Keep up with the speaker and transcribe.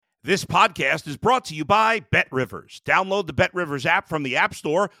This podcast is brought to you by BetRivers. Download the BetRivers app from the App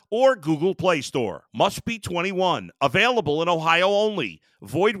Store or Google Play Store. Must be 21. Available in Ohio only.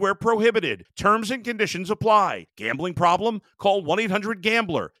 Void where prohibited. Terms and conditions apply. Gambling problem? Call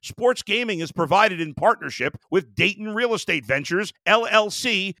 1-800-GAMBLER. Sports gaming is provided in partnership with Dayton Real Estate Ventures,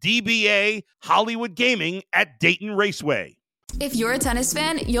 LLC, DBA, Hollywood Gaming at Dayton Raceway. If you're a tennis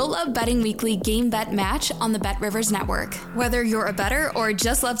fan, you'll love Betting Weekly Game Bet Match on the BetRivers Network. Whether you're a bettor or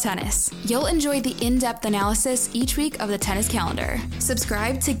just love tennis, you'll enjoy the in-depth analysis each week of the tennis calendar.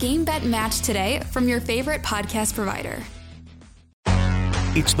 Subscribe to Game Bet Match today from your favorite podcast provider.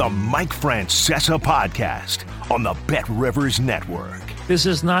 It's the Mike Francesa Podcast on the BetRivers Network. This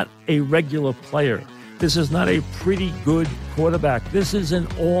is not a regular player. This is not a pretty good quarterback. This is an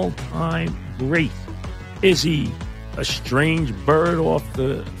all-time great. Is he a strange bird off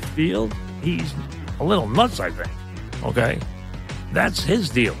the field? He's a little nuts, I think. Okay? That's his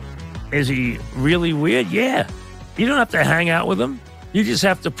deal. Is he really weird? Yeah. You don't have to hang out with him. You just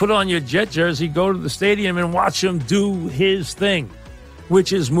have to put on your Jet jersey, go to the stadium, and watch him do his thing,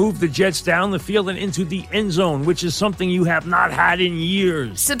 which is move the Jets down the field and into the end zone, which is something you have not had in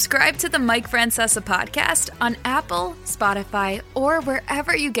years. Subscribe to the Mike Francesa Podcast on Apple, Spotify, or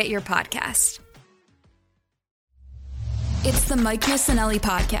wherever you get your podcast. It's the Mike Missanelli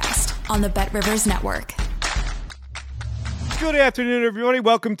Podcast on the BetRivers Network. Good afternoon, everybody.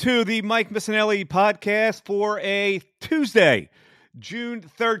 Welcome to the Mike Missanelli Podcast for a Tuesday, June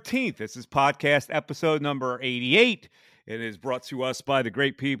 13th. This is podcast episode number 88. It is brought to us by the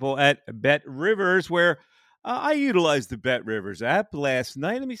great people at BetRivers, where I utilized the BetRivers app last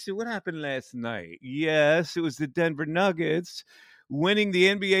night. Let me see what happened last night. Yes, it was the Denver Nuggets winning the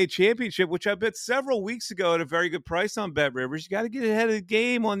NBA championship, which I bet several weeks ago at a very good price on BetRivers. You got to get ahead of the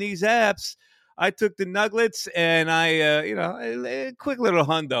game on these apps. I took the Nuggets and a quick little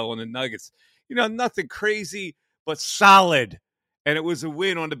hundo on the Nuggets. Nothing crazy, but solid. And it was a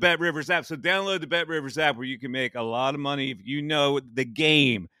win on the BetRivers app. So download the BetRivers app where you can make a lot of money if you know the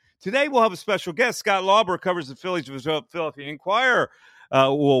game. Today we'll have a special guest. Scott Lauber covers the Phillies with the Philadelphia Inquirer.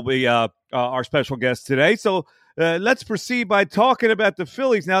 Will be our special guest today. So let's proceed by talking about the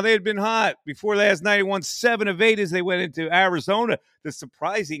Phillies. Now, they had been hot before last night. They won 7 of 8 as they went into Arizona. The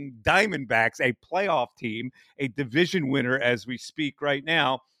surprising Diamondbacks, a playoff team, a division winner as we speak right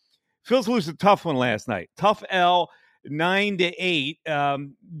now. Phillies lose a tough one last night. Tough L, 9-8.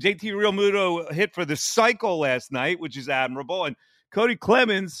 JT Realmuto hit for the cycle last night, which is admirable. And Cody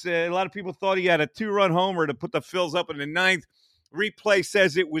Clemens, a lot of people thought he had a 2-run homer to put the Phils up in the 9th. Replay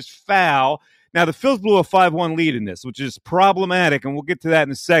says it was foul. Now, the Phils blew a 5-1 lead in this, which is problematic, and we'll get to that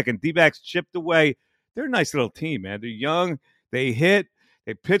in a second. D-backs chipped away. They're a nice little team, man. They're young. They hit.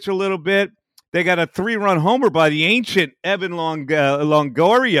 They pitch a little bit. They got a 3-run homer by the ancient Evan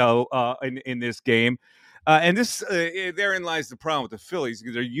Longoria in this game. And this therein lies the problem with the Phillies,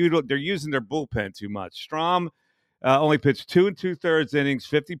 because they're using their bullpen too much. Strom only pitched 2 2/3 innings,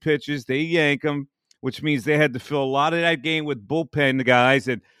 50 pitches. They yank him, which means they had to fill a lot of that game with bullpen guys.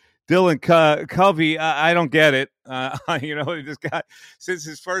 And Dylan Covey, I don't get it. This guy, since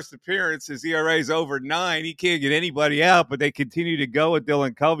his first appearance, his ERA is over 9. He can't get anybody out, but they continue to go with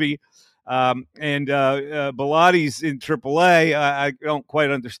Dylan Covey. And Bilatti's in AAA. I don't quite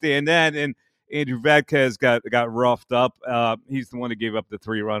understand that. And Andrew Vadquez got roughed up. He's the one who gave up the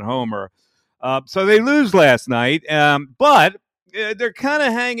 3-run homer. So they lose last night, but they're kind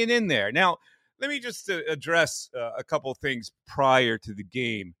of hanging in there. Now, let me just address a couple things prior to the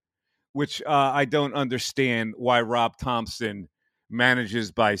game, which I don't understand why Rob Thompson manages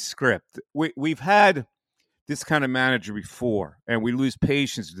by script. We've had this kind of manager before, and we lose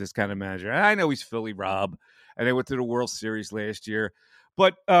patience with this kind of manager. And I know he's Philly Rob, and they went to the World Series last year.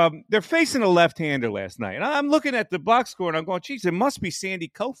 But they're facing a left-hander last night. And I'm looking at the box score, and I'm going, geez, it must be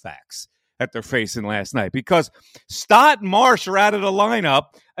Sandy Koufax that they're facing last night, because Stott and Marsh are out of the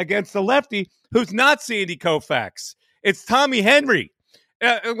lineup against the lefty who's not Sandy Koufax. It's Tommy Henry.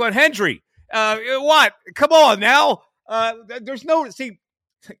 Hendry. What? Come on now. There's no – see,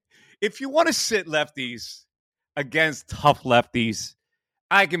 if you want to sit lefties against tough lefties,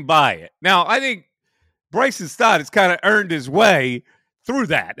 I can buy it. Now, I think Bryson Stott has kind of earned his way through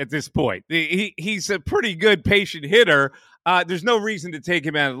that at this point. He's a pretty good patient hitter. There's no reason to take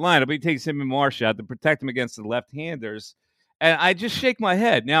him out of the lineup, but he takes him and Marsh out to protect him against the left-handers. And I just shake my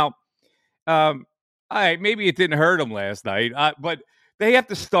head. Now, all right, maybe it didn't hurt him last night, but they have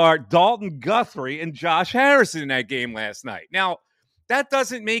to start Dalton Guthrie and Josh Harrison in that game last night. Now, that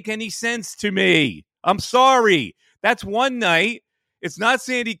doesn't make any sense to me. I'm sorry. That's one night. It's not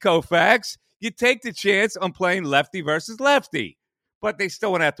Sandy Koufax. You take the chance on playing lefty versus lefty. but they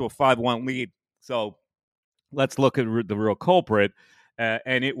still went out to a 5-1 lead. So let's look at the real culprit,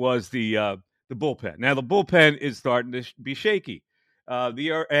 and it was the bullpen. Now, the bullpen is starting to be shaky. The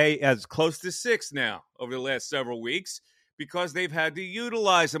ERA is close to 6 now over the last several weeks because they've had to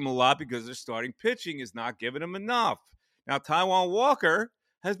utilize them a lot because their starting pitching is not giving them enough. Now, Taijuan Walker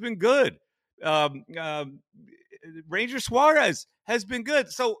has been good. Ranger Suarez has been good.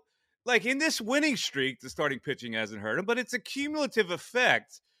 So, like in this winning streak, the starting pitching hasn't hurt him, but it's a cumulative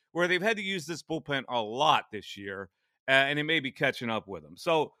effect where they've had to use this bullpen a lot this year, and it may be catching up with them.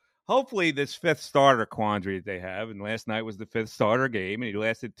 So hopefully this fifth starter quandary that they have, and last night was the fifth starter game, and he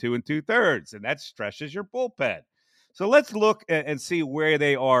lasted 2 2/3, and that stretches your bullpen. So let's look and see where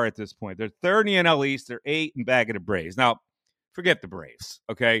they are at this point. They're third in the NL East. They're 8 and back of the Braves. Now, forget the Braves,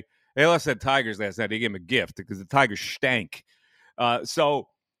 okay? They lost the Tigers last night. They gave them a gift because the Tigers stank. So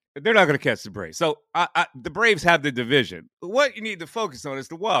they're not going to catch the Braves. So the Braves have the division. What you need to focus on is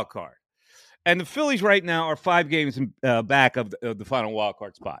the wild card. And the Phillies right now are 5 games back of the final wild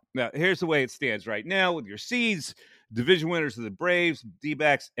card spot. Now, here's the way it stands right now with your seeds. Division winners are the Braves,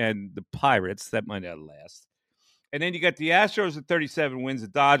 D-backs, and the Pirates. That might not last. And then you got the Astros at 37 wins, the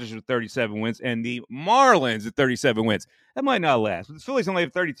Dodgers with 37 wins, and the Marlins at 37 wins. That might not last. But the Phillies only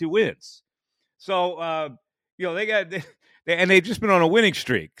have 32 wins. So, they've just been on a winning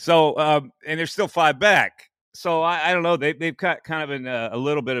streak. So, and they're still 5 back. So I don't know. They've got kind of a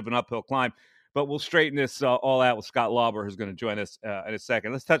little bit of an uphill climb. But we'll straighten this all out with Scott Lauber, who's going to join us in a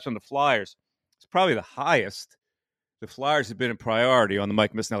second. Let's touch on the Flyers. It's probably the highest the Flyers have been a priority on the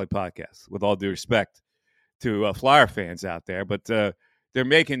Mike Missanelli podcast, with all due respect to Flyer fans out there. But they're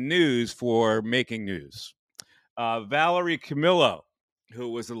making news for making news. Valerie Camillo, who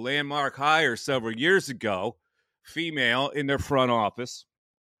was a landmark hire several years ago, female in their front office,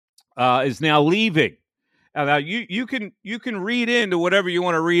 is now leaving. Now you can read into whatever you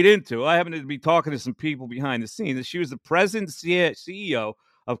want to read into. I happen to be talking to some people behind the scenes. She was the president and CEO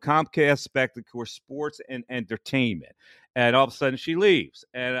of Comcast Spectacor Sports and Entertainment, and all of a sudden she leaves.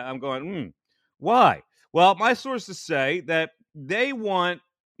 And I'm going, why? Well, my sources say that they want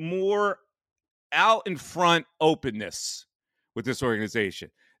more out in front openness with this organization.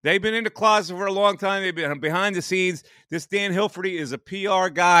 They've been in the closet for a long time. They've been behind the scenes. This Dan Hilferty is a PR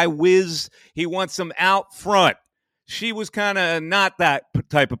guy, whiz. He wants them out front. She was kind of not that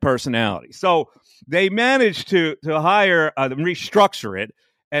type of personality. So they managed to hire, restructure it,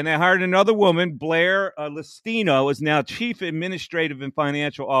 and they hired another woman, Blair Listino, is now Chief Administrative and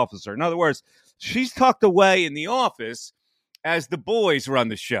Financial Officer. In other words, she's tucked away in the office as the boys run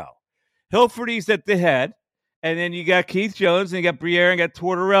the show. Hilferty's at the head. And then you got Keith Jones, and you got Briere, and you got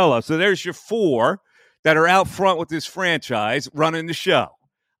Tortorella. So there's your 4 that are out front with this franchise running the show.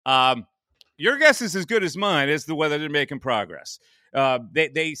 Your guess is as good as mine as to whether they're making progress.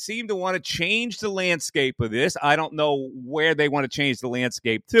 They seem to want to change the landscape of this. I don't know where they want to change the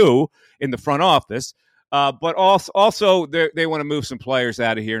landscape to in the front office. But also they want to move some players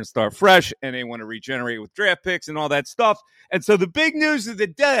out of here and start fresh, and they want to regenerate with draft picks and all that stuff. And so the big news of the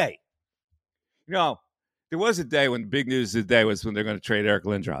day, there was a day when the big news of the day was when they're going to trade Eric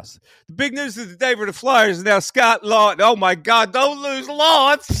Lindros. The big news of the day for the Flyers is now Scott Lauber. Oh, my God, don't lose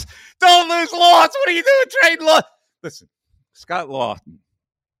Lawrence. Don't lose Lawrence. What are you doing trading Lawrence? Listen, Scott Lauber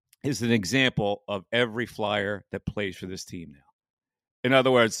is an example of every Flyer that plays for this team now. In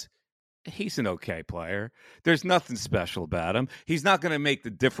other words, he's an okay player. There's nothing special about him. He's not going to make the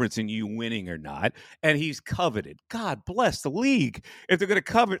difference in you winning or not. And he's coveted. God bless the league if they're going to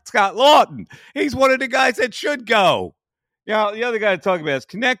covet Scott Lauber. He's one of the guys that should go. The other guy to talk about is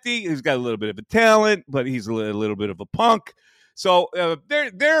Konecny, who's got a little bit of a talent, but he's a little bit of a punk. So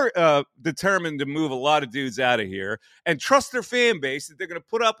they're determined to move a lot of dudes out of here and trust their fan base that they're going to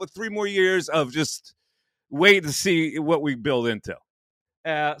put up with 3 more years of just wait to see what we build into.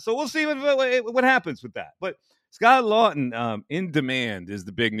 So we'll see what happens with that. But Scott Lauber in demand is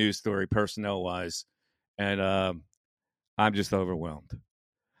the big news story personnel-wise, and I'm just overwhelmed.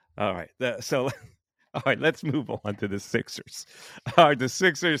 All right, let's move on to the Sixers. All right, the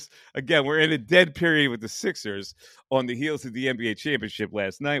Sixers, again, we're in a dead period with the Sixers on the heels of the NBA championship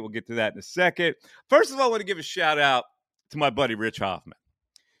last night. We'll get to that in a second. First of all, I want to give a shout-out to my buddy Rich Hoffman.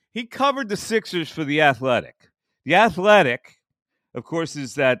 He covered the Sixers for The Athletic. The Athletic, of course,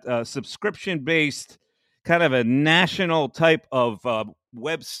 is that subscription-based kind of a national type of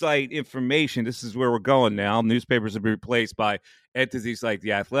website information. This is where we're going now. Newspapers will be replaced by entities like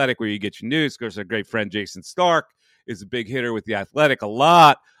The Athletic, where you get your news. Of course, our great friend Jason Stark is a big hitter with The Athletic. A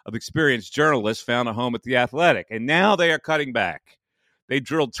lot of experienced journalists found a home at The Athletic, and now they are cutting back. They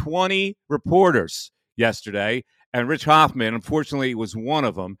drilled 20 reporters yesterday, And Rich Hoffman, unfortunately, was one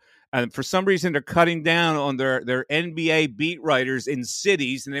of them. And for some reason, they're cutting down on their NBA beat writers in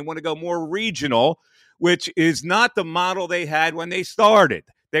cities, and they want to go more regional, which is not the model they had when they started.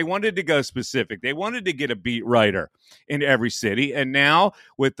 They wanted to go specific. They wanted to get a beat writer in every city. And now,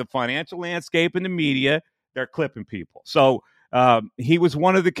 with the financial landscape and the media, they're clipping people. So he was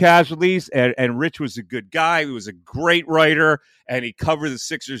one of the casualties, and Rich was a good guy. He was a great writer, and he covered the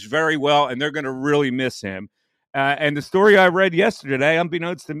Sixers very well, and they're going to really miss him. And the story I read yesterday,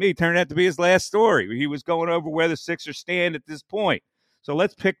 unbeknownst to me, turned out to be his last story. He was going over where the Sixers stand at this point. So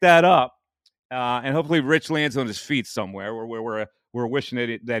let's pick that up, and hopefully Rich lands on his feet somewhere where we're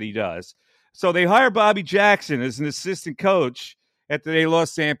wishing that he does. So they hire Bobby Jackson as an assistant coach after they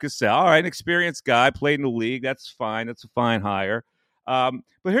lost Sam Cassell. All right, an experienced guy, played in the league. That's fine. That's a fine hire. But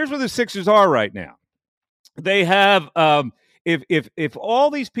here's where the Sixers are right now. They have if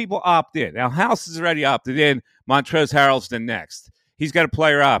all these people opt in, now House has already opted in, Montrezl Harrell's the next. He's got a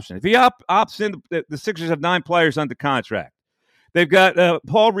player option. If he opts in, the Sixers have 9 players under contract. They've got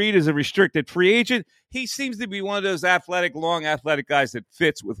Paul Reed as a restricted free agent. He seems to be one of those long athletic guys that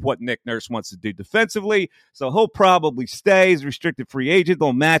fits with what Nick Nurse wants to do defensively. So he'll probably stay as a restricted free agent.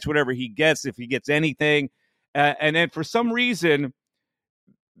 They'll match whatever he gets if he gets anything. And then for some reason,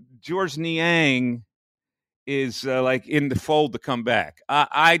 George Niang is like in the fold to come back.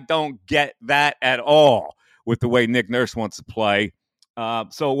 I don't get that at all with the way Nick Nurse wants to play.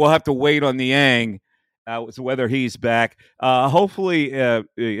 So we'll have to wait on Niang. So whether he's back, hopefully,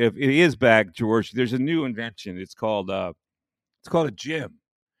 if he is back, George, there's a new invention. It's called a gym,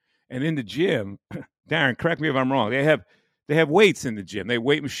 and in the gym, Darren, correct me if I'm wrong. They have weights in the gym. They have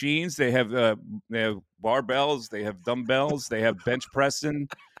weight machines. They have barbells. They have dumbbells. They have bench pressing.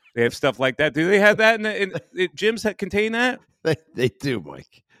 They have stuff like that. Do they have that in gyms that contain that? They do,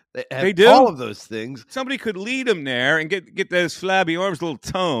 Mike. They do all of those things. Somebody could lead him there and get those flabby arms a little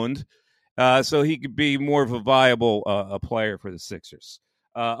toned. So he could be more of a viable a player for the Sixers.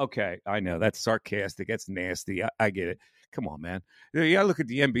 Okay, I know. That's sarcastic. That's nasty. I get it. Come on, man. I look at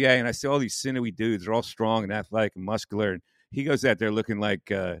the NBA, and I see all these sinewy dudes. They're all strong and athletic and muscular, and he goes out there looking like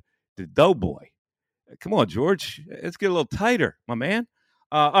the doughboy. Come on, George. Let's get a little tighter, my man.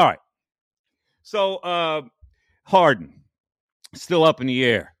 All right. So Harden, still up in the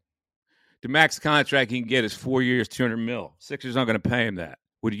air. The max contract he can get is 4 years, $200 million. Sixers aren't going to pay him that.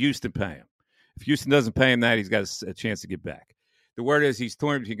 Would Houston pay him? If Houston doesn't pay him that, he's got a chance to get back. The word is he's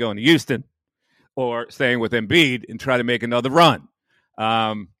torn between going to Houston or staying with Embiid and try to make another run.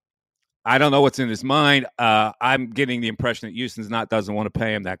 I don't know what's in his mind. I'm getting the impression that Houston doesn't want to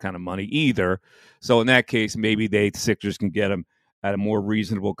pay him that kind of money either. So in that case, maybe the Sixers can get him at a more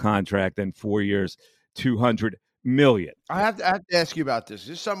reasonable contract than 4 years, $200 million. I have to ask you about this.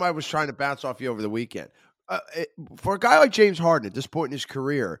 This is something I was trying to bounce off you over the weekend. For a guy like James Harden at this point in his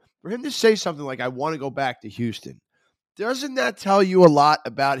career, for him to say something like, I want to go back to Houston, doesn't that tell you a lot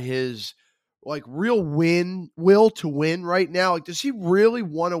about his like real will to win right now? Like, does he really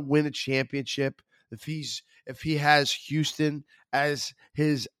want to win a championship if he has Houston as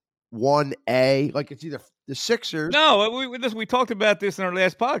his 1A? Like, it's either the Sixers. No, we talked about this in our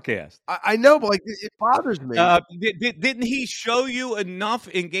last podcast. I know, but like it bothers me. Didn't he show you enough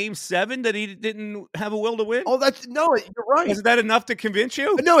in Game 7 that he didn't have a will to win? Oh, you're right. Isn't that enough to convince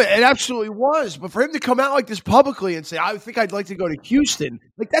you? No, it absolutely was. But for him to come out like this publicly and say, I think I'd like to go to Houston,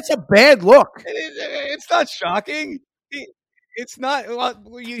 like that's a bad look. It's not shocking. It's not.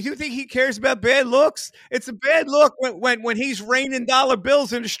 You think he cares about bad looks? It's a bad look when he's raining dollar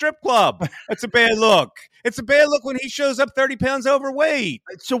bills in a strip club. That's a bad look. It's a bad look when he shows up 30 pounds overweight.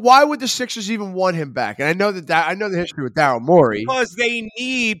 So why would the Sixers even want him back? And I know the history with Daryl Morey. Because they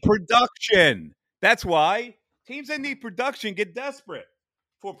need production. That's why teams that need production get desperate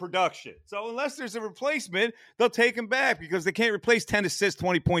for production. So unless there's a replacement, they'll take him back because they can't replace 10 assists,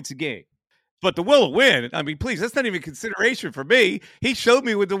 20 points a game. But the will to win, I mean, please, that's not even consideration for me. He showed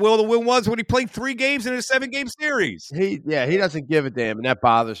me what the will to win was when he played 3 games in a 7-game series. He doesn't give a damn, and that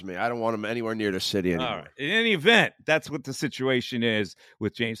bothers me. I don't want him anywhere near the city anymore. All right. In any event, that's what the situation is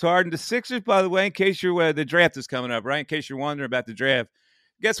with James Harden. The Sixers, by the way, in case you're the draft is coming up, right? In case you're wondering about the draft,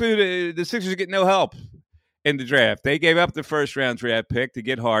 guess what? The Sixers get no help in the draft. They gave up the first-round draft pick to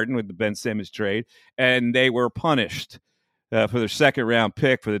get Harden with the Ben Simmons trade, and they were punished for their second-round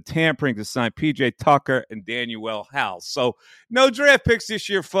pick for the tampering to sign P.J. Tucker and Daniel House. So no draft picks this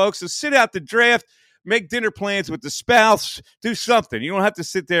year, folks. So sit out the draft, make dinner plans with the spouse, do something. You don't have to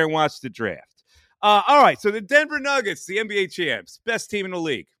sit there and watch the draft. All right, so the Denver Nuggets, the NBA champs, best team in the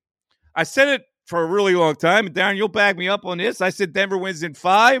league. I said it for a really long time, and Darren, you'll back me up on this. I said Denver wins in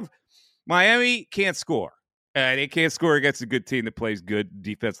 5. Miami can't score. They can't score against a good team that plays good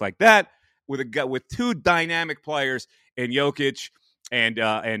defense like that with two dynamic players in Jokic and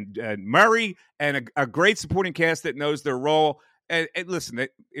Murray and a great supporting cast that knows their role. And listen,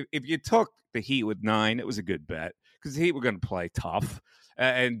 if you took the Heat with 9, it was a good bet because the Heat were going to play tough.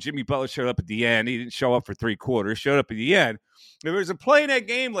 And Jimmy Butler showed up at the end. He didn't show up for 3/4, showed up at the end. There was a play in that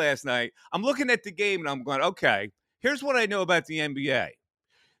game last night. I'm looking at the game and I'm going, okay, here's what I know about the NBA.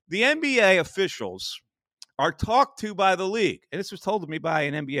 The NBA officials are talked to by the league. And this was told to me by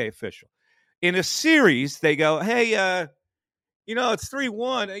an NBA official. In a series, they go, hey, it's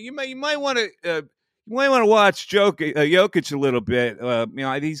 3-1. You might want to watch Jokic a little bit.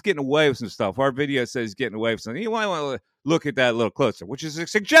 He's getting away with some stuff. Our video says he's getting away with something. You might want to look at that a little closer, which is a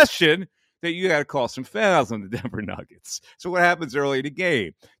suggestion that you got to call some fouls on the Denver Nuggets. So what happens early in the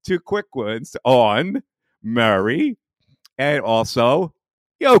game? 2 quick ones on Murray and also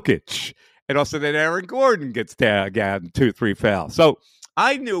Jokic. And also then Aaron Gordon gets down 2-3 fouls. So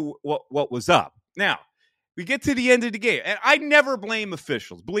I knew what was up. Now, we get to the end of the game, and I never blame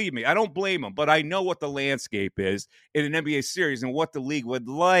officials. Believe me, I don't blame them, but I know what the landscape is in an NBA series and what the league would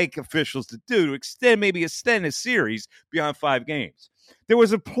like officials to do to extend a series beyond 5 games. There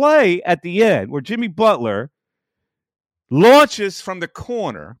was a play at the end where Jimmy Butler launches from the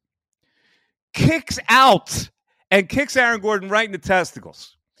corner, kicks out, and kicks Aaron Gordon right in the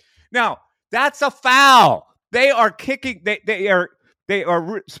testicles. Now, that's a foul. They are kicking. They are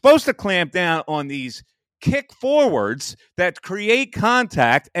supposed to clamp down on these kick forwards that create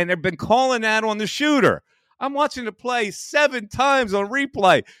contact, and they've been calling that on the shooter. I'm watching the play 7 times on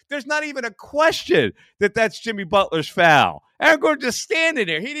replay. There's not even a question that that's Jimmy Butler's foul. Aaron Gordon just standing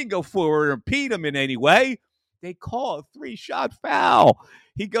there. He didn't go forward or impede him in any way. They call a 3-shot foul.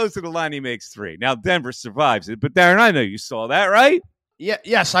 He goes to the line. He makes 3. Now, Denver survives it. But, Darren, I know you saw that, right? Yeah.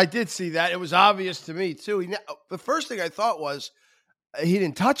 Yes, I did see that. It was obvious to me, too. The first thing I thought was he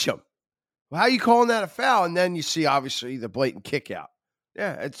didn't touch him. Well, how are you calling that a foul? And then you see, obviously, the blatant kick out.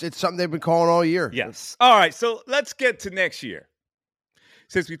 Yeah, it's something they've been calling all year. Yes. All right, so let's get to next year.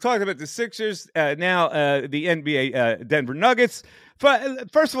 Since we talked about the Sixers, now the NBA Denver Nuggets.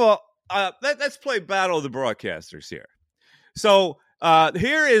 First of all, let's play Battle of the Broadcasters here. So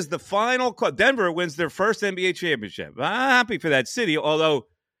here is the final call. Denver wins their first NBA championship. I'm happy for that city, although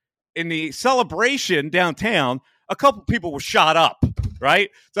in the celebration downtown, a couple people were shot up, right?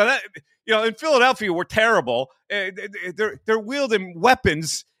 So that... in Philadelphia, we're terrible. They're wielding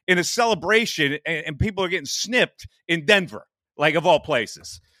weapons in a celebration, and people are getting snipped in Denver, like of all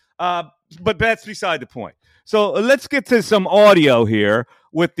places. But that's beside the point. So let's get to some audio here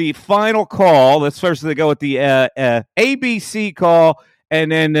with the final call. Let's first go with the ABC call,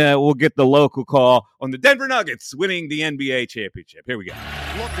 and then we'll get the local call on the Denver Nuggets winning the NBA championship. Here we go.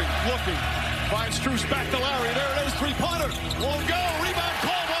 Looking. Finds Strus back to Larry. There it is, 3-pointer. Won't go. Rebound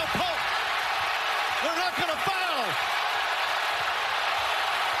call by Pope. They're not going to foul.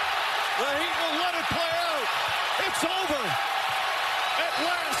 The Heat will let it play out. It's over. At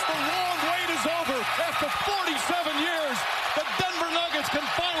last, the long wait is over. After 47 years, the Denver Nuggets can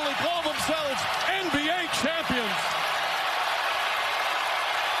finally call themselves NBA champions.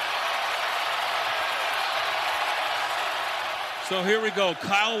 So here we go.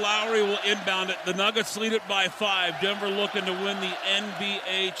 Kyle Lowry will inbound it. The Nuggets lead it by 5. Denver looking to win the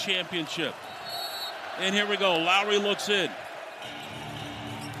NBA championship. And here we go. Lowry looks in.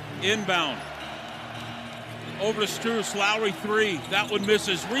 Inbound. Over to Strus. Lowry 3. That one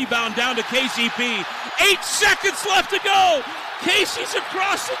misses. Rebound down to KCP. 8 seconds left to go. Casey's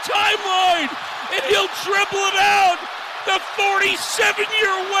across the timeline. And he'll dribble it out. The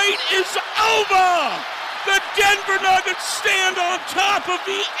 47-year wait is over. The Denver Nuggets stand on top of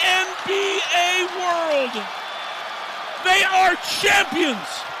the NBA world. They are champions.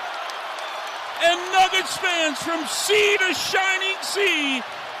 And Nuggets fans from sea to shining sea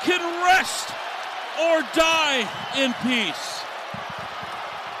can rest or die in peace.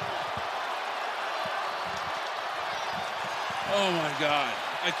 Oh my God.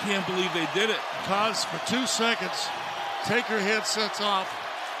 I can't believe they did it. Cause for 2 seconds, take your headsets off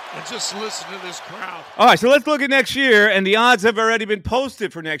and just listen to this crowd. All right, so let's look at next year, and the odds have already been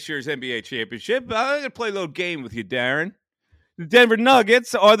posted for next year's NBA championship. I'm going to play a little game with you, Darren. The Denver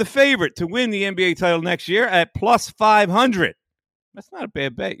Nuggets are the favorite to win the NBA title next year at plus 500. That's not a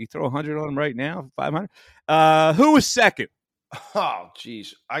bad bet. You throw 100 on them right now, 500. Who is second? Oh,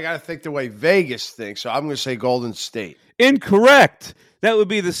 geez. I got to think the way Vegas thinks, so I'm going to say Golden State. Incorrect. That would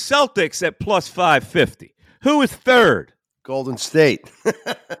be the Celtics at plus 550. Who is third? Golden State.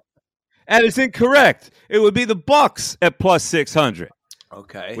 That is incorrect. It would be the Bucks at plus 600.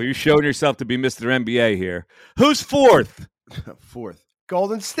 Okay. Well, you're showing yourself to be Mr. NBA here. Who's fourth? Fourth.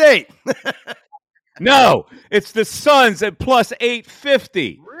 Golden State. No, it's the Suns at plus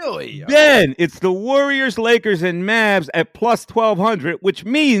 850. Really? Then it's the Warriors, Lakers, and Mavs at plus 1,200, which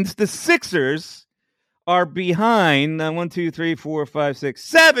means the Sixers are behind 1, 2, 3, 4, 5, 6,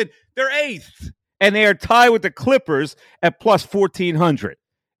 7. They're eighth. And they are tied with the Clippers at plus 1,400.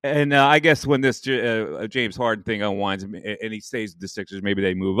 And I guess when this James Harden thing unwinds and he stays with the Sixers, maybe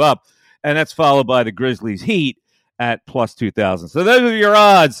they move up. And that's followed by the Grizzlies Heat at plus 2,000. So those are your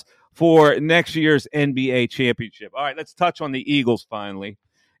odds for next year's NBA championship. All right, let's touch on the Eagles finally.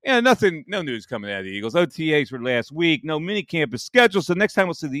 Yeah, no news coming out of the Eagles. OTAs were last week. No minicamp is scheduled. So next time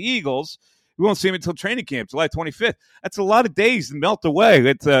we'll see the Eagles, we won't see them until training camp, July 25th. That's a lot of days to melt away.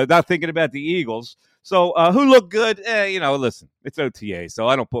 It's not thinking about the Eagles. So who looked good? Listen, it's OTA, so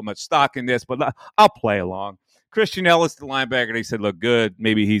I don't put much stock in this, but I'll play along. Christian Ellis, the linebacker, they said looked good.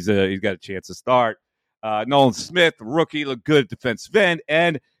 Maybe he's got a chance to start. Nolan Smith, rookie, looked good at defensive end.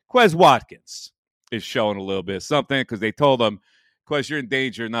 And Quez Watkins is showing a little bit of something because they told him, Quez, you're in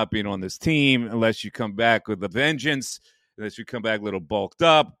danger of not being on this team unless you come back with a vengeance, unless you come back a little bulked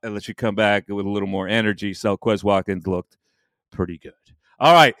up, unless you come back with a little more energy. So Quez Watkins looked pretty good.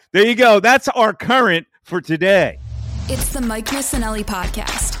 All right, there you go. That's our current for today. It's the Mike Missanelli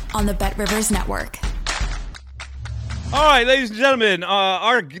podcast on the Bet Rivers Network. All right, ladies and gentlemen,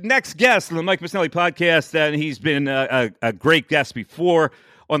 our next guest on the Mike Missanelli podcast, and he's been a great guest before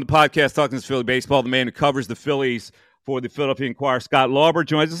on the podcast talking to Philly baseball, the man who covers the Phillies for the Philadelphia Inquirer, Scott Lauber,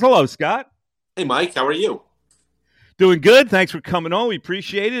 joins us. Hello, Scott. Hey, Mike. How are you? Doing good. Thanks for coming on. We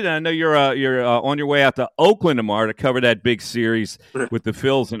appreciate it. I know you're on your way out to Oakland tomorrow to cover that big series with the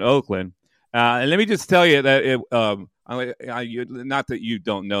Phils in Oakland. And let me just tell you that not that you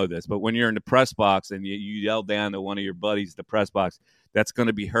don't know this, but when you're in the press box and you yell down to one of your buddies, the press box, that's going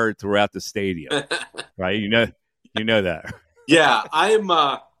to be heard throughout the stadium, right? You know that. Yeah,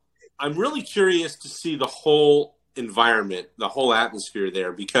 I'm really curious to see the whole environment, the whole atmosphere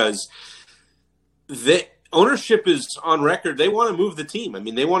there, because the ownership is on record. They want to move the team. I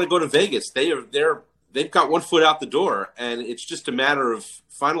mean, they want to go to Vegas. They've got one foot out the door, and it's just a matter of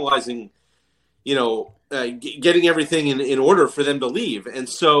finalizing, getting everything in order for them to leave. And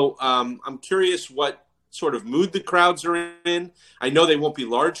so I'm curious what sort of mood the crowds are in. I know they won't be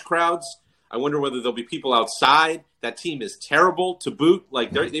large crowds. I wonder whether there'll be people outside. That team is terrible to boot.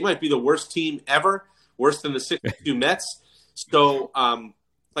 Like they might be the worst team ever, worse than the 62 Mets. So,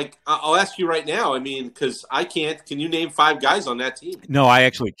 I'll ask you right now. I mean, because I can't. Can you name 5 guys on that team? No, I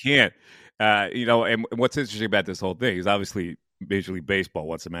actually can't. And what's interesting about this whole thing is obviously Major League Baseball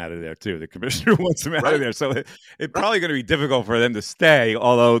wants them out of there too. The commissioner wants them out of there, so it's probably going to be difficult for them to stay.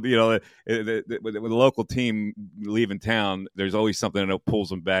 Although with the local team leaving town, there's always something that pulls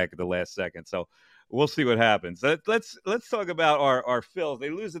them back at the last second. So we'll see what happens. Let's talk about our Phils. They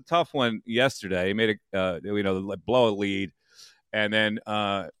lose a tough one yesterday. They made blow a lead, and then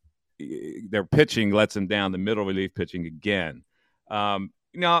their pitching lets them down. The middle relief pitching again.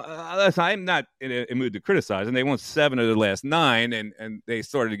 Listen, I'm not in a mood to criticize, and they won 7 of the last 9, and they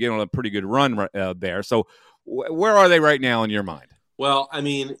started to get on a pretty good run there. So where are they right now in your mind? Well, I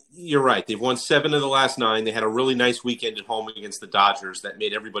mean, you're right. They've won 7 of the last 9. They had a really nice weekend at home against the Dodgers that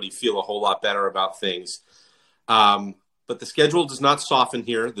made everybody feel a whole lot better about things. But the schedule does not soften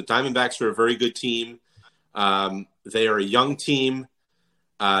here. The Diamondbacks are a very good team. They are a young team.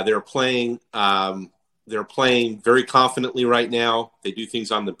 They're playing very confidently right now. They do things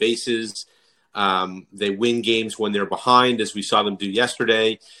on the bases. They win games when they're behind, as we saw them do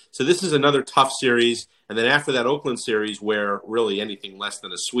yesterday. So this is another tough series. And then after that Oakland series, where really anything less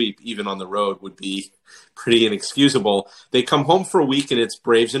than a sweep, even on the road, would be pretty inexcusable, they come home for a week, and it's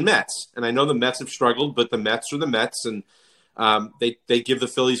Braves and Mets. And I know the Mets have struggled, but the Mets are the Mets, and they give the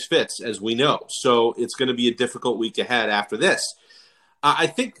Phillies fits, as we know. So it's going to be a difficult week ahead after this. I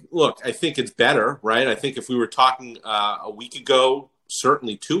think it's better, right? I think if we were talking a week ago,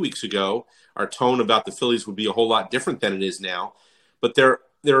 certainly 2 weeks ago, our tone about the Phillies would be a whole lot different than it is now. But there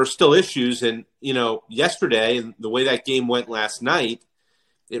are still issues. And, yesterday and the way that game went last night,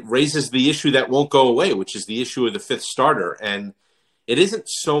 it raises the issue that won't go away, which is the issue of the 5th starter. And it isn't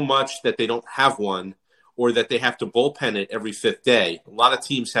so much that they don't have one or that they have to bullpen it every 5th day. A lot of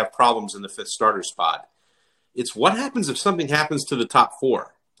teams have problems in the 5th starter spot. It's what happens if something happens to the top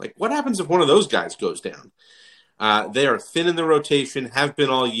 4? Like, what happens if one of those guys goes down? They are thin in the rotation, have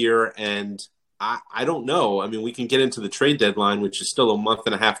been all year, and I don't know. I mean, we can get into the trade deadline, which is still a month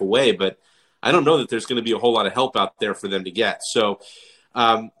and a half away, but I don't know that there's going to be a whole lot of help out there for them to get. So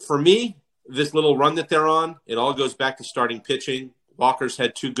for me, this little run that they're on, it all goes back to starting pitching. Walker's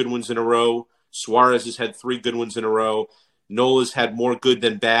had 2 good ones in a row. Suarez has had 3 good ones in a row. Nola's had more good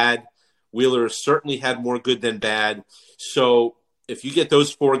than bad. Wheeler has certainly had more good than bad. So if you get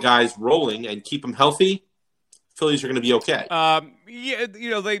those 4 guys rolling and keep them healthy, Phillies are going to be okay.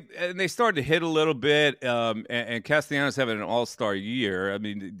 They started to hit a little bit, and Castellanos having an all-star year. I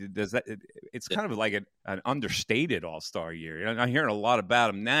mean, it's kind of like an understated all-star year. I'm hearing a lot about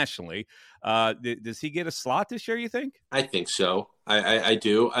him nationally. Does he get a slot this year, you think? I think so. I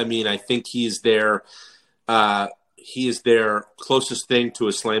do. I mean, I think he's their closest thing to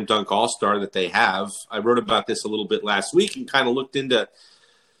a slam dunk all-star that they have. I wrote about this a little bit last week and kind of looked into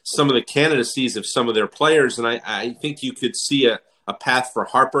some of the candidacies of some of their players, and I think you could see a path for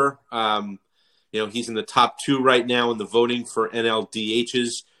Harper. He's in the top 2 right now in the voting for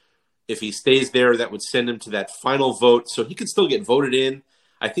NLDHs. If he stays there, that would send him to that final vote, so he could still get voted in.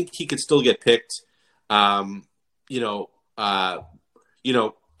 I think he could still get picked.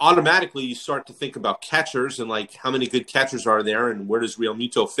 Automatically you start to think about catchers and like how many good catchers are there and where does Real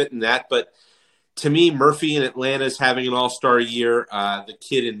Muto fit in that. But to me, Murphy in Atlanta is having an all-star year. The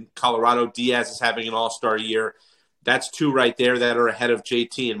kid in Colorado, Diaz, is having an all-star year. That's 2 right there that are ahead of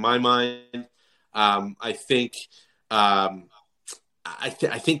JT in my mind. I think Castellanos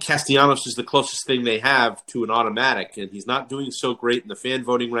is the closest thing they have to an automatic, and he's not doing so great in the fan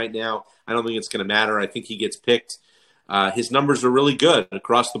voting right now. I don't think it's going to matter. I think he gets picked. His numbers are really good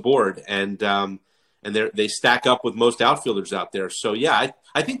across the board, and they stack up with most outfielders out there. So, yeah,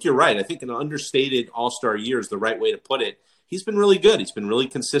 I think you're right. I think an understated all-star year is the right way to put it. He's been really good. He's been really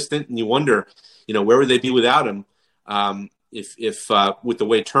consistent, and you wonder, where would they be without him? If with the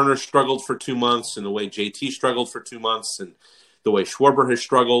way Turner struggled for 2 months and the way JT struggled for 2 months and the way Schwarber has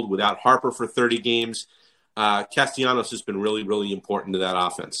struggled without Harper for 30 games, Castellanos has been really, really important to that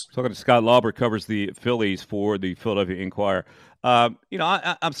offense. Talking to Scott Lauber, covers the Phillies for the Philadelphia Inquirer. I'm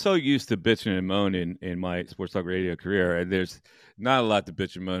so used to bitching and moaning in my sports talk radio career, and there's not a lot to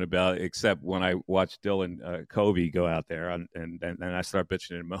bitch and moan about except when I watch Dylan Covey go out there and I start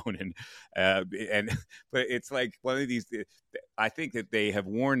bitching and moaning. But it's like one of these. I think that they have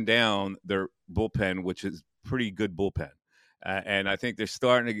worn down their bullpen, which is pretty good bullpen. And I think they're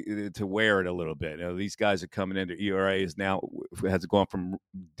starting to wear it a little bit. These guys are coming in. The ERA has gone from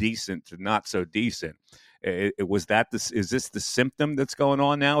decent to not so decent. Is this the symptom that's going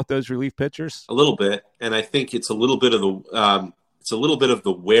on now with those relief pitchers? A little bit, and I think it's a little bit of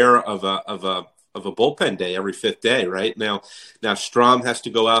the wear of a bullpen day every 5th day. Right now Strahm has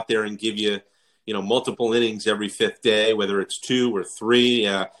to go out there and give you multiple innings every 5th day, whether it's 2 or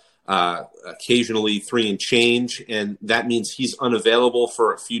 3. Occasionally 3 and change, and that means he's unavailable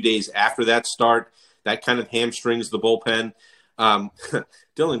for a few days after that start. That kind of hamstrings the bullpen.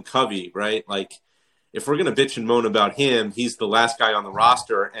 Dylan Covey, right? Like, if we're going to bitch and moan about him, he's the last guy on the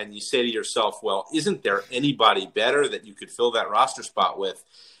roster, and you say to yourself, well, isn't there anybody better that you could fill that roster spot with?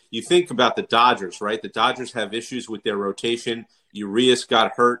 You think about the Dodgers, right? The Dodgers have issues with their rotation. Urias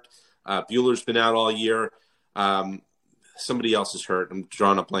got hurt. Buehler's been out all year. Somebody else is hurt. I'm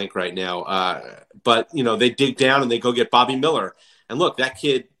drawing a blank right now. But, they dig down and they go get Bobby Miller. And look, that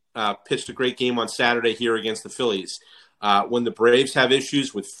kid pitched a great game on Saturday here against the Phillies. When the Braves have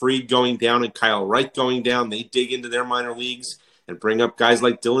issues with Fried going down and Kyle Wright going down, they dig into their minor leagues and bring up guys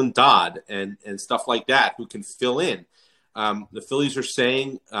like Dylan Dodd and stuff like that who can fill in. The Phillies are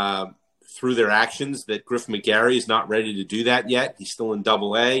saying through their actions that Griff McGarry is not ready to do that yet. He's still in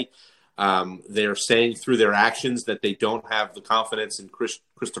Double-A. They're saying through their actions that they don't have the confidence in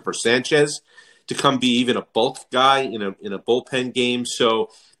Christopher Sanchez to come be even a bulk guy in a bullpen game.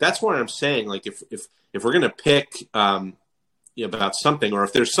 So that's why I'm saying, like, if we're going to pick about something, or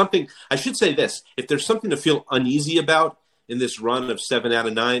if there's something, I should say this, if there's something to feel uneasy about in this run of 7 out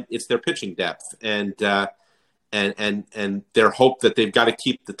of 9, it's their pitching depth and their hope that they've got to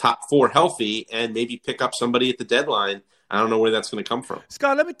keep the top 4 healthy and maybe pick up somebody at the deadline. I don't know where that's going to come from.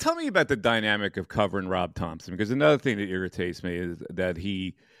 Scott, tell me about the dynamic of covering Rob Thompson, because another thing that irritates me is that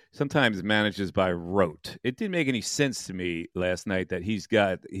he sometimes manages by rote. It didn't make any sense to me last night that he's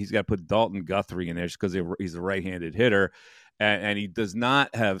got to put Dalton Guthrie in there just because he's a right-handed hitter, and he does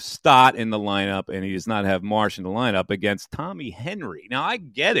not have Stott in the lineup, and he does not have Marsh in the lineup against Tommy Henry. Now, I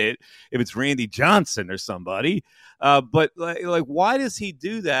get it if it's Randy Johnson or somebody, but like, why does he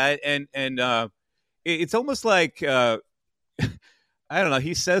do that? And it's almost like I don't know.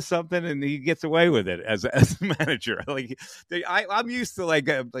 He says something and he gets away with it as a manager. Like, I'm used to like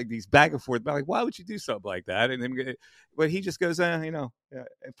these back and forth. But like, why would you do something like that? And then, but he just goes,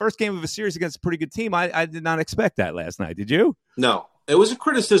 first game of a series against a pretty good team. I did not expect that last night. Did you? No, it was a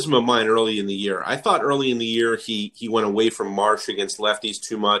criticism of mine early in the year. I thought early in the year he went away from Marsh against lefties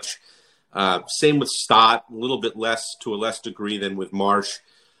too much. Same with Stott, a little bit less to a less degree than with Marsh.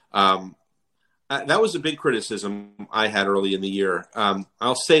 That was a big criticism I had early in the year.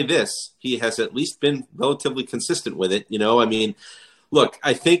 I'll say this. He has at least been relatively consistent with it. I mean, look,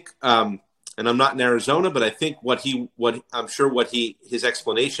 I think, and I'm not in Arizona, but I think his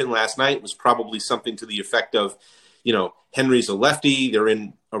explanation last night was probably something to the effect of, Henry's a lefty. They're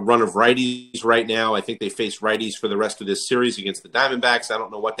in a run of righties right now. I think they face righties for the rest of this series against the Diamondbacks. I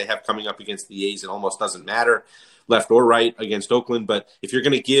don't know what they have coming up against the A's. It almost doesn't matter, left or right against Oakland. But if you're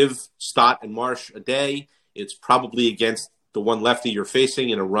going to give Stott and Marsh a day, it's probably against the one lefty you're facing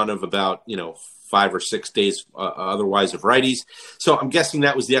in a run of about, 5 or 6 days otherwise of righties. So I'm guessing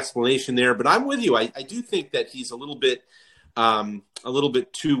that was the explanation there. But I'm with you. I do think that he's a little bit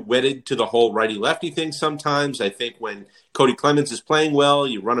too wedded to the whole righty-lefty thing sometimes. I think when Cody Clemens is playing well,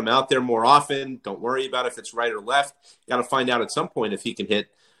 you run him out there more often. Don't worry about if it's right or left. Got to find out at some point if he can hit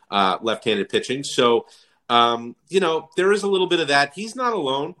left-handed pitching. So, there is a little bit of that. He's not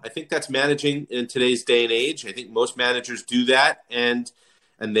alone. I think that's managing in today's day and age. I think most managers do that, and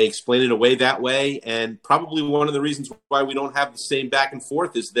they explain it away that way. And probably one of the reasons why we don't have the same back and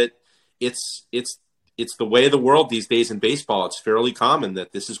forth is that it's the way of the world these days in baseball. It's fairly common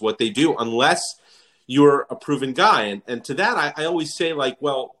that this is what they do, unless you're a proven guy. And to that, I always say,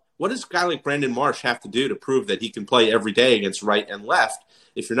 well, what does a guy like Brandon Marsh have to do to prove that he can play every day against right and left?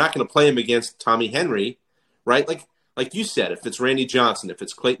 If you're not going to play him against Tommy Henry, right? Like you said, if it's Randy Johnson, if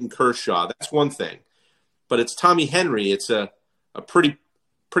it's Clayton Kershaw, that's one thing. But it's Tommy Henry. It's a pretty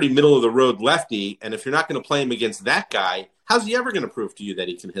middle-of-the-road lefty. And if you're not going to play him against that guy, how's he ever going to prove to you that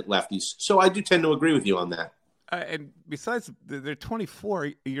he can hit lefties? So I do tend to agree with you on that. And besides, they're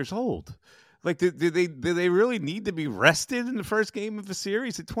 24 years old. Do they really need to be rested in the first game of a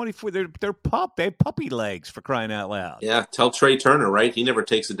series at 24? They have puppy legs, for crying out loud. Yeah, tell Trey Turner, right? He never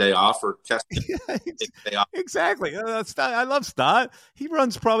takes a day off, or Kessler takes a day off. Exactly. I love Stott. He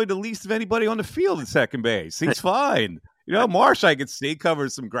runs probably the least of anybody on the field at second base. He's fine. Marsh, I could see,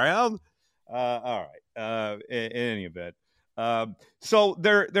 covers some ground. All right. In any event. So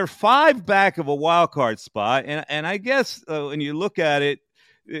they're 5 back of a wild card spot, and I guess when you look at it,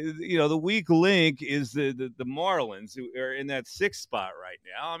 the weak link is the Marlins, who are in that 6th spot right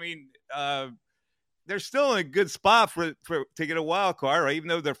now. I mean, they're still in a good spot to get a wild card, right? Even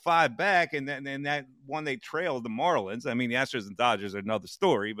though they're 5 back, and then that one they trail the Marlins. I mean, the Astros and Dodgers are another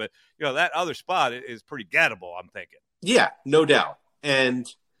story, but that other spot is pretty gettable, I'm thinking. Yeah, no doubt. And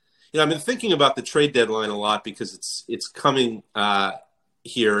I've been thinking about the trade deadline a lot because it's coming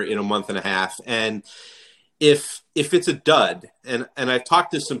here in a month and a half. And if it's a dud, and I've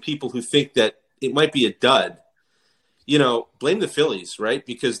talked to some people who think that it might be a dud, blame the Phillies, right?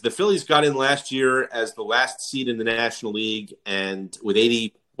 Because the Phillies got in last year as the last seed in the National League, and with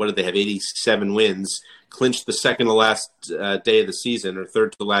 87 wins, clinched the second to last day of the season, or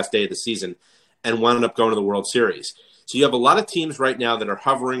third to the last day of the season, and wound up going to the World Series. So you have a lot of teams right now that are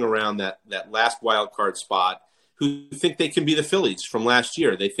hovering around that last wild card spot who think they can be the Phillies from last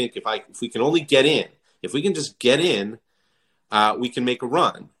year. They think if we can only get in, if we can just get in, we can make a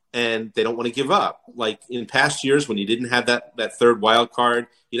run. And they don't want to give up. Like in past years when you didn't have that third wild card,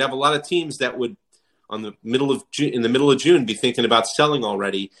 you'd have a lot of teams that would, in the middle of June, be thinking about selling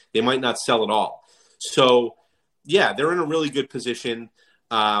already. They might not sell at all. So, yeah, they're in a really good position.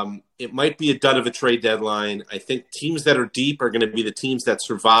 It might be a dud of a trade deadline. I think teams that are deep are going to be the teams that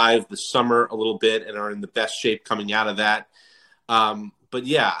survive the summer a little bit and are in the best shape coming out of that. But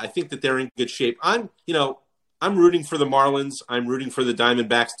yeah, I think that they're in good shape. I'm rooting for the Marlins. I'm rooting for the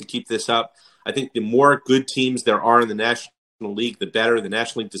Diamondbacks to keep this up. I think the more good teams there are in the National League, the better. The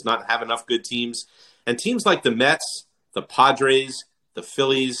National League does not have enough good teams. And teams like the Mets, the Padres, the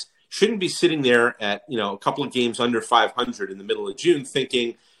Phillies shouldn't be sitting there at, a couple of games under 500 in the middle of June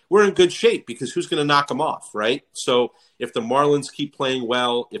thinking we're in good shape, because who's going to knock them off, right? So if the Marlins keep playing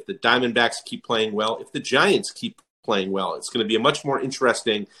well, if the Diamondbacks keep playing well, if the Giants keep playing well, it's going to be a much more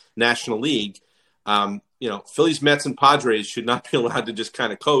interesting National League. Phillies, Mets, and Padres should not be allowed to just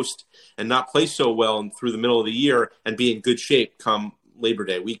kind of coast and not play so well through the middle of the year and be in good shape come Labor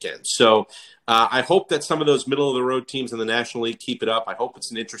Day weekend. So I hope that some of those middle-of-the-road teams in the National League keep it up. I hope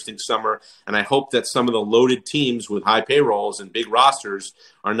it's an interesting summer, and I hope that some of the loaded teams with high payrolls and big rosters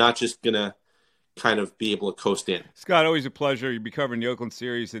are not just going to kind of be able to coast in. Scott, always a pleasure. You'll be covering the Oakland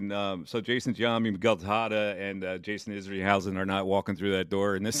series, and so Jason Giambi, Miguel Tejada, and Jason Isringhausen are not walking through that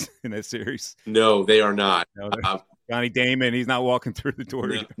door in this series. No, they are not. No, Johnny Damon, he's not walking through the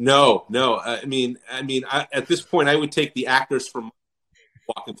door either. No. I mean, at this point, I would take the actors from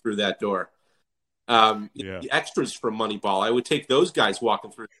walking through that door. The extras from Moneyball, I would take those guys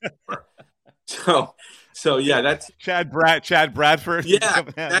walking through the door. So yeah, that's Chad Bradford. Yeah,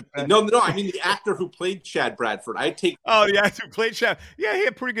 exactly. No, I mean the actor who played Chad Bradford. I'd take. Oh, the actor who played Chad. Yeah, he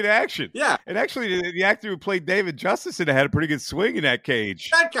had pretty good action. Yeah, and actually, the actor who played David Justice had a pretty good swing in that cage.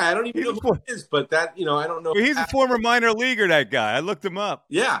 That guy, I don't even know who he is, but that I don't know. He's a former minor leaguer. That guy, I looked him up.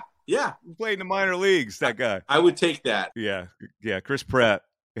 Yeah, he played in the minor leagues. That guy. I would take that. Yeah. Chris Pratt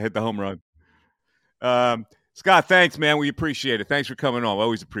hit the home run. Scott, thanks, man. We appreciate it. Thanks for coming on. We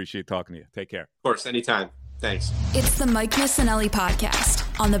always appreciate talking to you. Take care. Of course, anytime. Thanks. It's the Mike Missanelli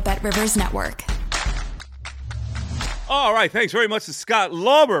Podcast on the Bet Rivers Network. All right. Thanks very much to Scott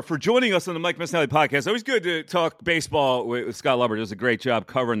Lauber for joining us on the Mike Missanelli Podcast. Always good to talk baseball with Scott Lauber. Does a great job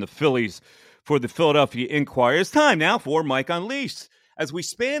covering the Phillies for the Philadelphia Inquirer. It's time now for Mike Unleashed as we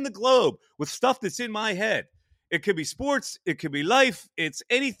span the globe with stuff that's in my head. It could be sports. It could be life. It's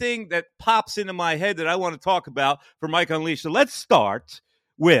anything that pops into my head that I want to talk about for Mike Unleashed. So let's start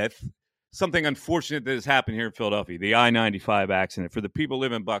with something unfortunate that has happened here in Philadelphia, the I-95 accident. For the people who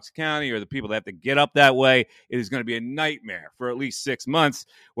live in Bucks County or the people that have to get up that way, it is going to be a nightmare for at least 6 months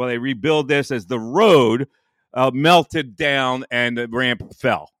while they rebuild this as the road melted down and the ramp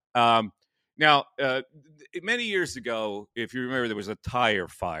fell. Now, many years ago, if you remember, there was a tire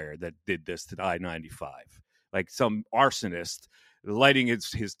fire that did this to the I-95. Like some arsonist lighting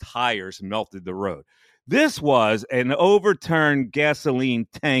his tires melted the road. This was an overturned gasoline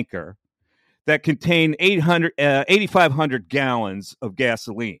tanker that contained 8,500 gallons of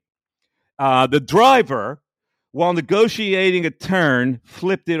gasoline. The driver, while negotiating a turn,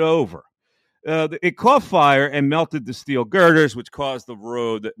 flipped it over. It caught fire and melted the steel girders, which caused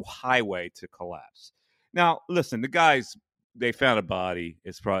the highway to collapse. Now, listen, the guys, they found a body.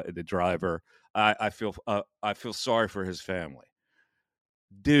 It's probably the driver. I feel sorry for his family.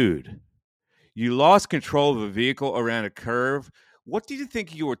 Dude, you lost control of a vehicle around a curve. What do you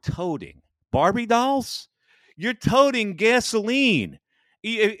think you were toting? Barbie dolls? You're toting gasoline.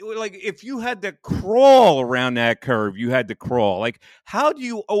 Like, if you had to crawl around that curve, you had to crawl. Like, how do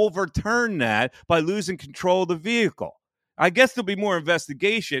you overturn that by losing control of the vehicle? I guess there'll be more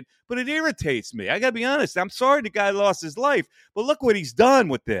investigation, but it irritates me. I got to be honest. I'm sorry the guy lost his life, but look what he's done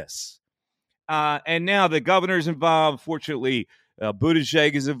with this. And now the governor's involved. Fortunately,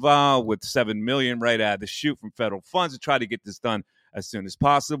 Buttigieg is involved with $7 million right out of the chute from federal funds to try to get this done as soon as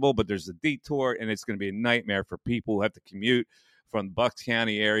possible. But there's a detour, and it's going to be a nightmare for people who have to commute from the Bucks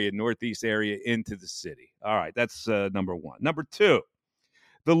County area, Northeast area, into the city. All right, that's number one. Number two,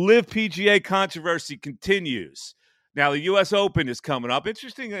 the Live PGA controversy continues. Now, the U.S. Open is coming up.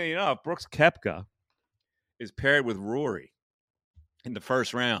 Interestingly enough, Brooks Koepka is paired with Rory in the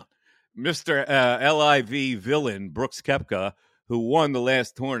first round. Mr. LIV villain, Brooks Koepka, who won the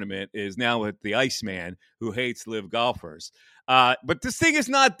last tournament, is now with the Iceman, who hates live golfers. But this thing is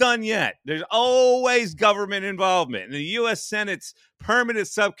not done yet. There's always government involvement. And the U.S. Senate's Permanent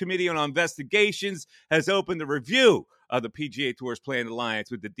Subcommittee on Investigations has opened a review of the PGA Tour's planned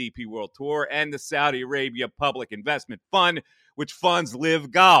alliance with the DP World Tour and the Saudi Arabia Public Investment Fund, which funds live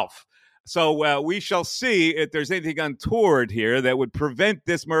golf. So we shall see if there's anything untoward here that would prevent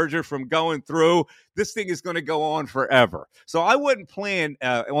this merger from going through. This thing is going to go on forever. So I wouldn't plan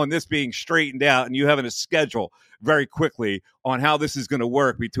on this being straightened out and you having a schedule very quickly on how this is going to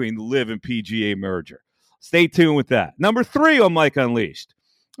work between the Live and PGA merger. Stay tuned with that. Number three on Mike Unleashed.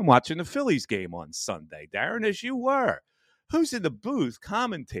 I'm watching the Phillies game on Sunday, Darren, as you were. Who's in the booth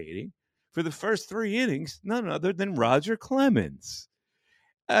commentating for the first three innings? None other than Roger Clemens.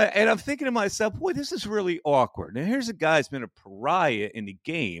 And I'm thinking to myself, boy, this is really awkward. Now, here's a guy who's been a pariah in the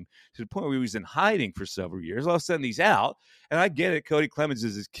game to the point where he was in hiding for several years. All of a sudden, he's out. And I get it. Cody Clemens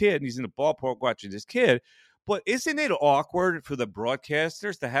is his kid, and he's in the ballpark watching his kid. But isn't it awkward for the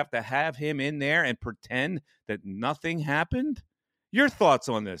broadcasters to have him in there and pretend that nothing happened? Your thoughts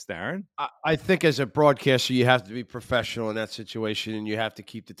on this, Darren? I think as a broadcaster, you have to be professional in that situation, and you have to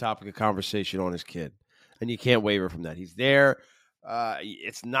keep the topic of conversation on his kid. And you can't waver from that. He's there.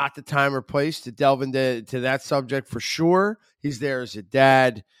 It's not the time or place to delve into that subject for sure. He's there as a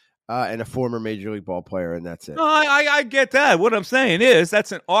dad and a former Major League ball player, and that's it. No, I get that. What I'm saying is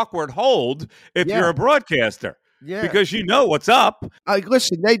that's an awkward hold if you're a broadcaster. Yeah. Because you know what's up.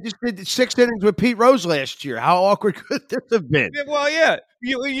 Listen, they just did 6 innings with Pete Rose last year. How awkward could this have been? Yeah, well, yeah.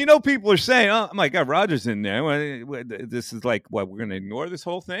 You know, people are saying, oh, my God, Rogers in there. Well, this is like, what, we're going to ignore this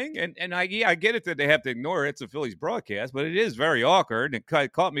whole thing? And I get it that they have to ignore it. It's a Phillies broadcast, but it is very awkward. And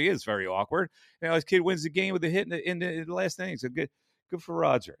it caught me is very awkward. You know, his kid wins the game with a hit in the last inning. So Good for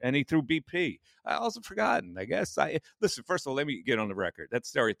Roger. And he threw BP. I also forgotten, I guess. Listen, first of all, let me get on the record. That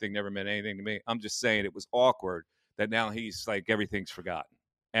story thing never meant anything to me. I'm just saying it was awkward that now he's like everything's forgotten.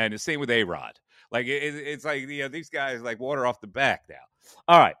 And the same with A-Rod. Like, it's like, these guys like water off the back now.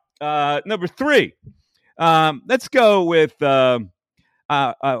 All right. Number 3. Let's go with, or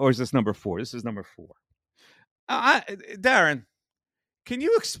is this number 4? This is number 4. Darren, can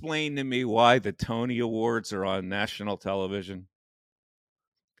you explain to me why the Tony Awards are on national television?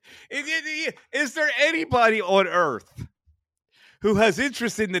 Is there anybody on earth who has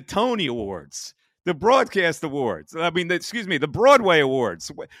interest in the Tony Awards, the broadcast awards? The Broadway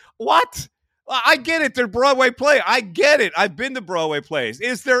Awards. What? I get it. They're Broadway play. I get it. I've been to Broadway plays.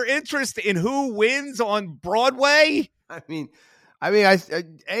 Is there interest in who wins on Broadway?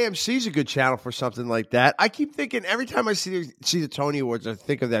 AMC's a good channel for something like that. I keep thinking every time I see the Tony Awards, I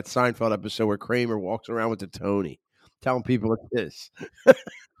think of that Seinfeld episode where Kramer walks around with the Tony, telling people what this.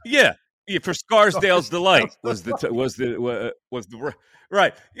 Yeah, for Scarsdale's Delight was the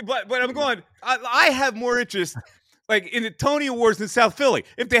right. But I'm going. I have more interest, like in the Tony Awards in South Philly.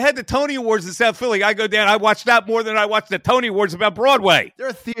 If they had the Tony Awards in South Philly, I go down. I watch that more than I watch the Tony Awards about Broadway. There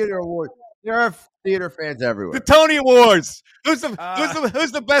are theater awards. There are theater fans everywhere. The Tony Awards. Who's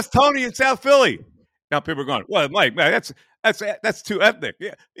the best Tony in South Philly? Now people are going, well, Mike, man, that's too ethnic.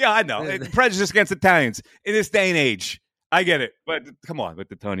 Yeah, I know. Prejudice against Italians in this day and age. I get it, but come on with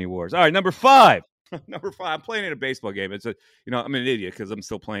the Tony Awards. All right, number 5. Number 5. I'm playing in a baseball game. I'm an idiot because I'm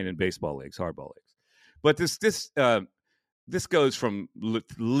still playing in baseball leagues, hardball leagues. But this goes from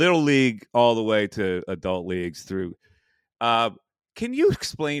little league all the way to adult leagues through. Can you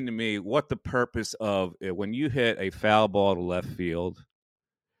explain to me what the purpose of when you hit a foul ball to left field?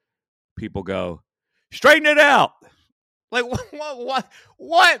 People go, straighten it out. Like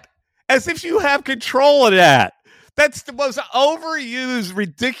what? As if you have control of that. That's the most overused,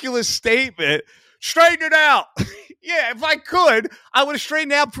 ridiculous statement. Straighten it out. Yeah, if I could, I would have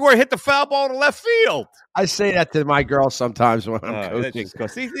straightened out before I hit the foul ball to left field. I say that to my girl sometimes when I'm coaching.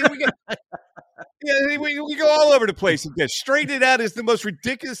 See, we go all over the place. Straighten it out is the most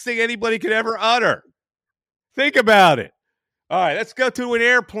ridiculous thing anybody could ever utter. Think about it. All right, let's go to an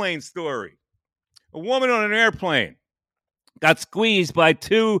airplane story. A woman on an airplane got squeezed by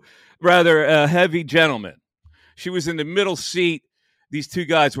 2 rather heavy gentlemen. She was in the middle seat. These 2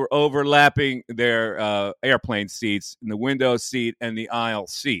 guys were overlapping their airplane seats in the window seat and the aisle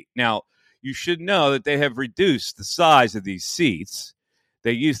seat. Now, you should know that they have reduced the size of these seats.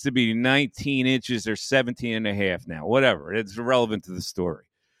 They used to be 19 inches or 17 and a half now, whatever. It's irrelevant to the story.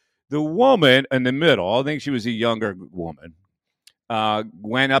 The woman in the middle, I think she was a younger woman,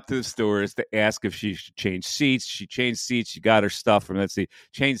 went up to the stewardess to ask if she should change seats. She changed seats. She got her stuff from that seat.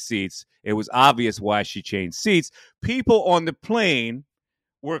 Changed seats. It was obvious why she changed seats. People on the plane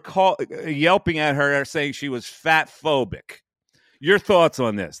were yelping at her, saying she was fat-phobic. Your thoughts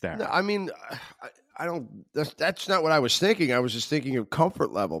on this, Darren? No, I mean, I don't. That's not what I was thinking. I was just thinking of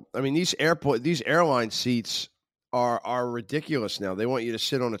comfort level. I mean, these airline seats are ridiculous now. They want you to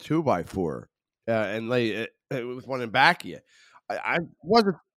sit on a 2x4 and lay with one in back of you. I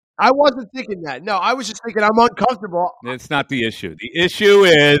wasn't thinking that. No, I was just thinking I'm uncomfortable. It's not the issue. The issue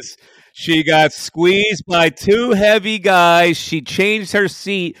is she got squeezed by 2 heavy guys. She changed her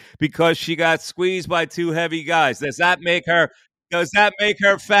seat because she got squeezed by 2 heavy guys. Does that make her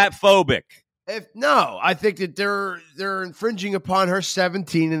fat phobic? No, I think that they're infringing upon her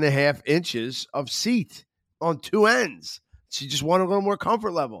 17 and a half inches of seat on 2 ends. She just wanted a little more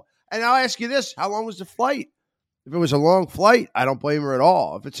comfort level. And I'll ask you this: how long was the flight? If it was a long flight, I don't blame her at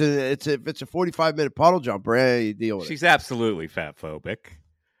all. If it's a 45-minute puddle jumper, you deal with it. She's absolutely fat phobic,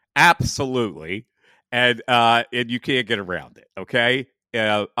 absolutely, and you can't get around it. Okay,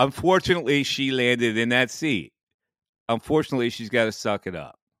 unfortunately, she landed in that seat. Unfortunately, she's got to suck it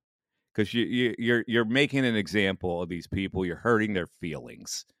up because you're making an example of these people. You're hurting their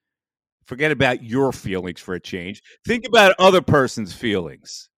feelings. Forget about your feelings for a change. Think about other person's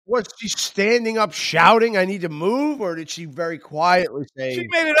feelings. Was she standing up shouting, I need to move, or did she very quietly say? She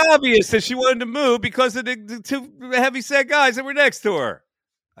made it obvious that she wanted to move because of the 2 heavy-set guys that were next to her.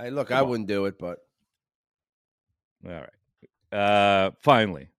 Hey, look, I wouldn't do it, but. All right.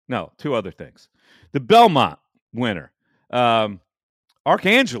 Finally. No, 2 other things. The Belmont winner,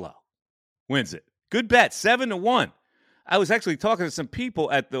 Arcangelo, wins it. Good bet, 7-1. I was actually talking to some people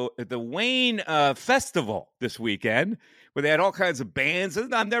at the Wayne Festival this weekend, where they had all kinds of bands.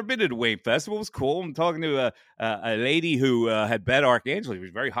 I've never been to the Wayne Festival. It was cool. I'm talking to a lady who had bet Arcangelo. She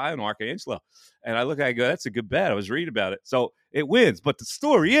was very high on Arcangelo. And I look at it and go, that's a good bet. I was reading about it. So it wins. But the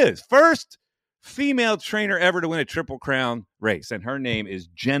story is, first female trainer ever to win a Triple Crown race, and her name is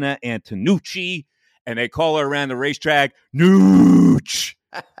Jenna Antonucci, and they call her around the racetrack Nooch.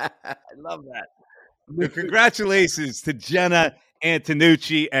 I love that. So congratulations to Jenna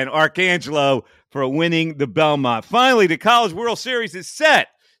Antonucci and Arcangelo for winning the Belmont. Finally, the College World Series is set.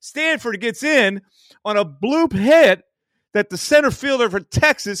 Stanford gets in on a bloop hit that the center fielder for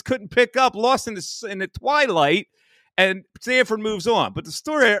Texas couldn't pick up, lost in the twilight, and Stanford moves on. But the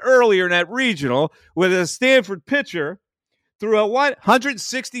story earlier in that regional, where a Stanford pitcher threw out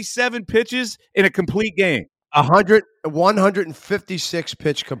 167 pitches in a complete game. 156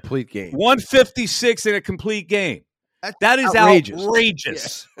 pitch complete game. 156 in a complete game. That is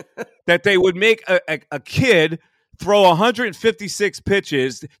outrageous yeah. That they would make a kid throw 156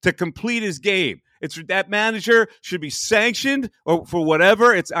 pitches to complete his game. It's that manager should be sanctioned or for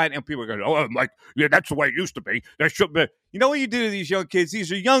whatever. And people are going, oh, Mike, yeah, that's the way it used to be. That should be. You know what you do to these young kids?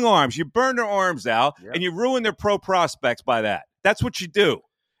 These are young arms. You burn their arms out, and you ruin their pro prospects by that. That's what you do.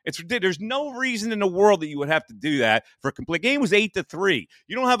 There's no reason in the world that you would have to do that for a complete game. Was 8-3.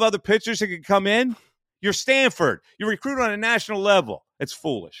 You don't have other pitchers that can come in. You're Stanford. You recruit on a national level. It's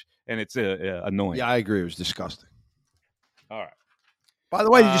foolish, and it's annoying. Yeah, I agree. It was disgusting. All right. By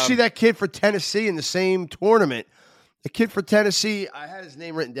the way, did you see that kid for Tennessee in the same tournament? The kid for Tennessee, I had his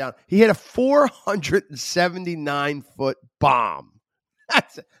name written down. He hit a 479-foot bomb.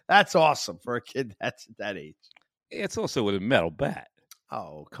 That's awesome for a kid that's at that age. It's also with a metal bat.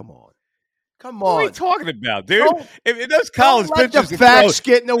 Oh, come on. What are you talking about, dude? If those college pitchers the facts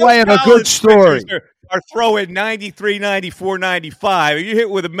get in the way of a good story. Are throwing 93, 94, 95. And you hit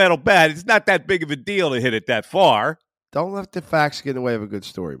with a metal bat. It's not that big of a deal to hit it that far. Don't let the facts get in the way of a good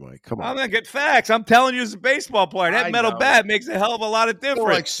story, Mike. Come on. I'm not getting facts. I'm telling you as a baseball player, that metal bat makes a hell of a lot of difference.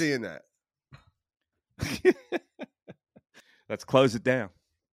 I like seeing that. Let's close it down.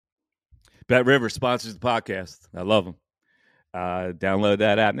 Bet Rivers sponsors the podcast. I love them. Download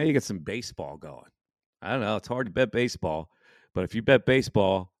that app. Now you get some baseball going. I don't know. It's hard to bet baseball. But if you bet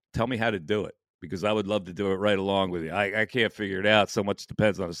baseball, tell me how to do it, because I would love to do it right along with you. I can't figure it out. So much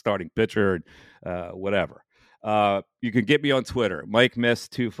depends on a starting pitcher and whatever. You can get me on Twitter,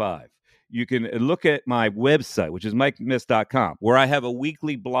 MikeMiss25. You can look at my website, which is MikeMiss.com, where I have a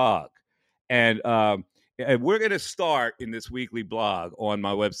weekly blog. And we're going to start in this weekly blog on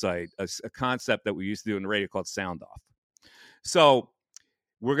my website a concept that we used to do in the radio called Sound Off. So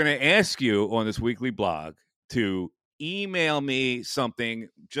we're going to ask you on this weekly blog to email me something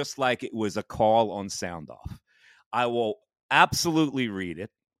just like it was a call on Sound Off. I will absolutely read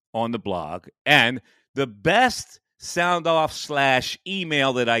it on the blog, and the best Sound Off /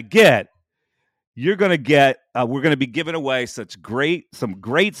 email that I get, you're going to get, we're going to be giving away some great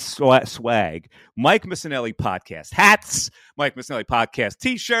swag. Mike Missanelli podcast hats, Mike Missanelli podcast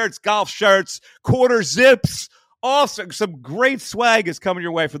t-shirts, golf shirts, quarter zips. Also, some great swag is coming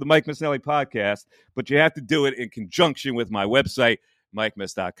your way for the Mike Missanelli podcast, but you have to do it in conjunction with my website,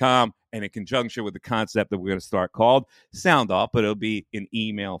 MikeMiss.com, and in conjunction with the concept that we're going to start called Sound Off, but it'll be in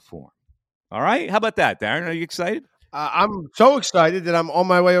email form. All right? How about that, Darren? Are you excited? I'm so excited that I'm on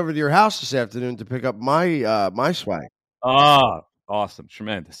my way over to your house this afternoon to pick up my swag. Oh, awesome.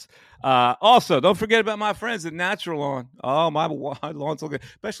 Tremendous. Also, don't forget about my friends at Natural Lawn. Oh, my lawn's looking,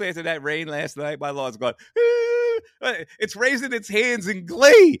 especially after that rain last night, my lawn's going, it's raising its hands in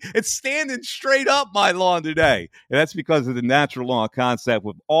glee. It's standing straight up my lawn today. And that's because of the Natural Lawn concept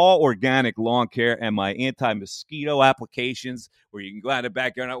with all organic lawn care and my anti-mosquito applications where you can go out in the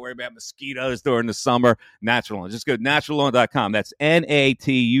backyard and not worry about mosquitoes during the summer. Natural Lawn. Just go to naturallawn.com. That's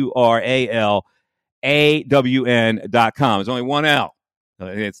NATURALAWN.com. There's only one L.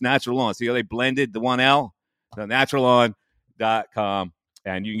 It's Natural Lawn. See how they blended the one L? So naturallawn.com,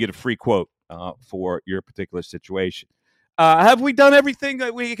 and you can get a free quote for your particular situation. Have we done everything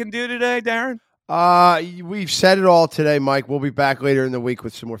that we can do today, Darren? We've said it all today, Mike. We'll be back later in the week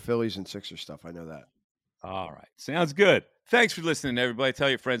with some more Phillies and Sixers stuff. I know that. All right. Sounds good. Thanks for listening, everybody. Tell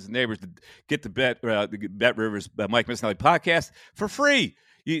your friends and neighbors to get the Bet Rivers Mike Missanelli podcast for free.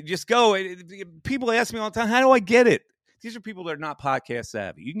 You just go. People ask me all the time, how do I get it? These are people that are not podcast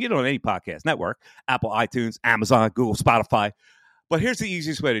savvy. You can get it on any podcast network, Apple, iTunes, Amazon, Google, Spotify. But here's the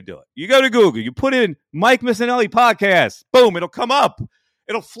easiest way to do it. You go to Google. You put in Mike Missanelli podcast. Boom, it'll come up.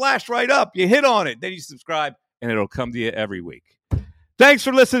 It'll flash right up. You hit on it. Then you subscribe, and it'll come to you every week. Thanks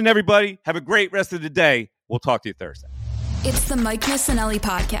for listening, everybody. Have a great rest of the day. We'll talk to you Thursday. It's the Mike Missanelli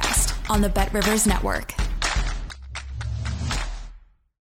podcast on the Bet Rivers Network.